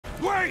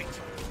Wait!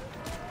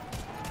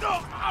 No!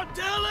 Oh,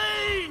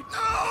 Dilly!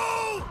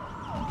 No!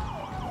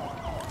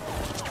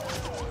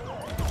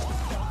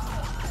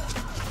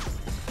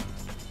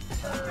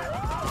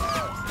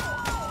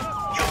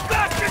 You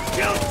got to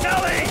kill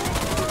Dilly!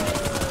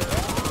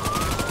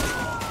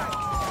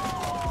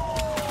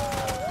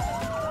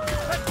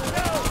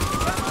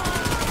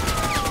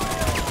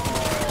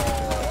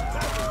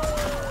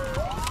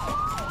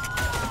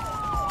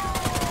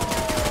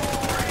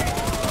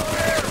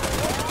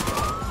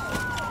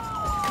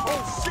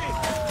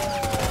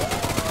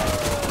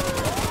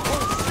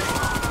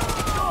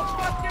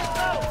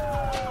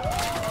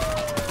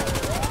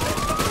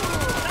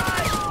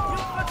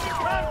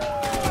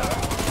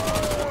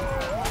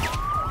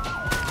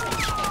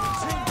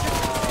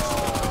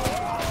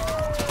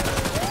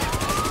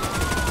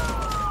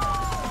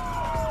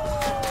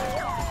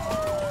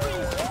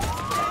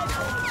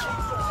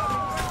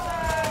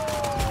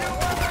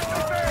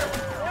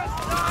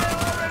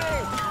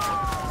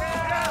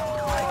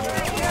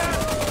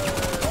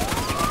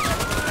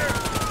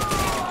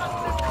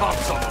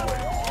 Cops on the way.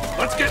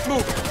 Let's get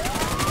moving.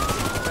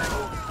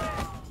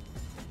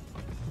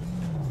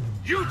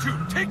 You two,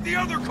 take the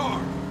other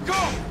car. Go!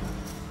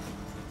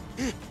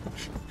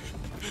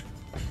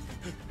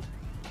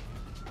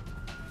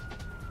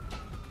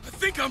 I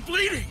think I'm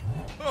bleeding.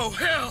 Oh,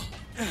 hell.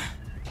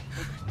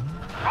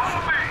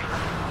 Follow me!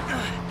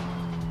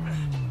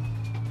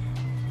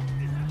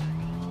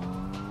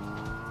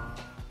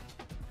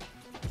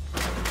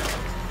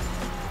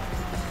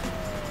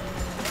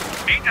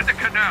 Meet at the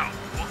canal.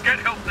 We'll get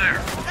help there.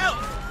 Help?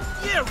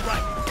 Yeah,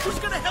 right. Who's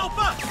gonna help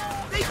us?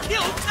 They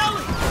killed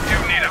Ellie. You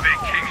need a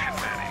vacation,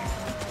 Manny.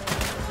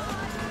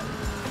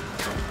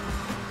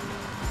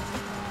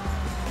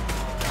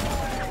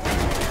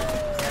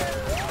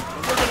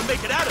 We're gonna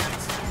make it out of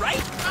this,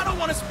 right? I don't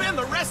want to spend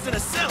the rest in a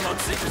cell on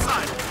Citrus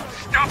Island.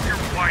 Stop your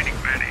whining,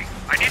 Manny.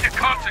 I need to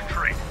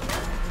concentrate.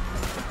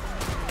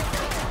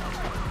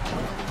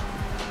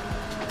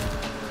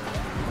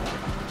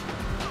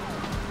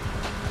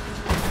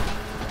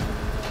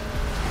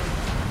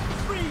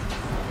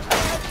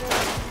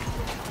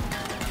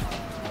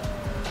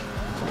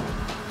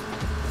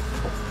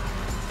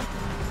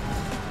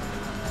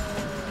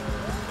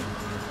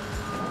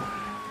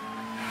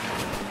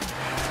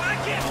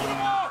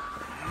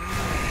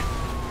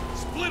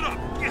 Split up!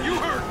 You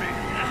heard me!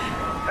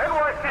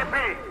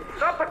 NYCP,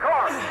 stop the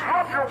car!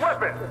 Drop your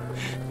weapon!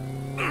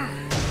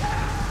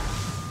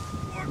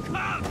 More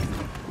cops!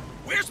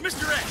 Where's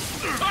Mr.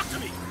 X? Talk to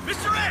me!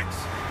 Mr. X!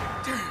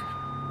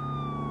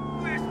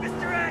 Where's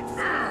Mr. X?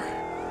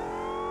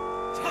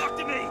 Talk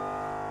to me!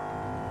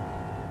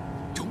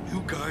 Don't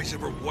you guys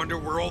ever wonder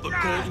where all the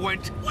gold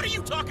went? What are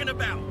you talking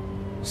about?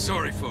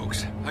 Sorry,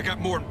 folks. I got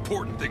more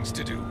important things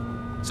to do.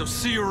 So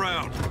see you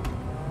around.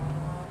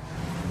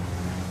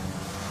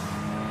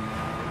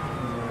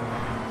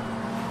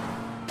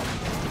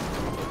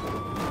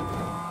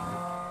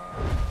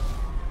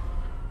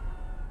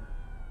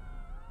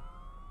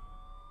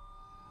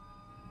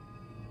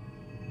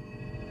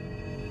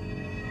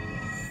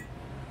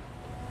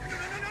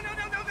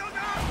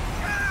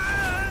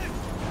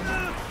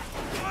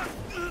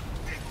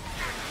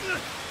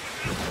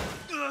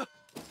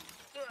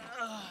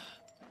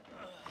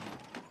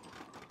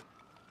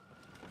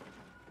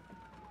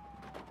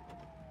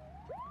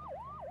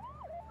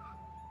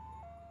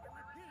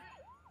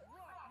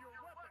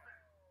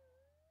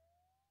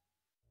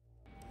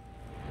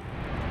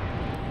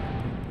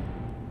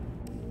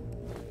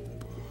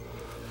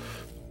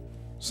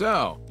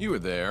 So, you were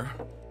there.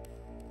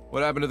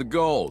 What happened to the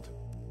gold?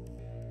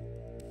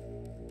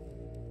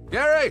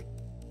 Gary!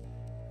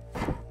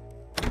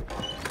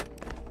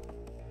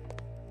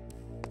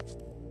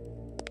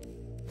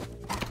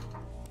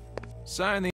 Sign the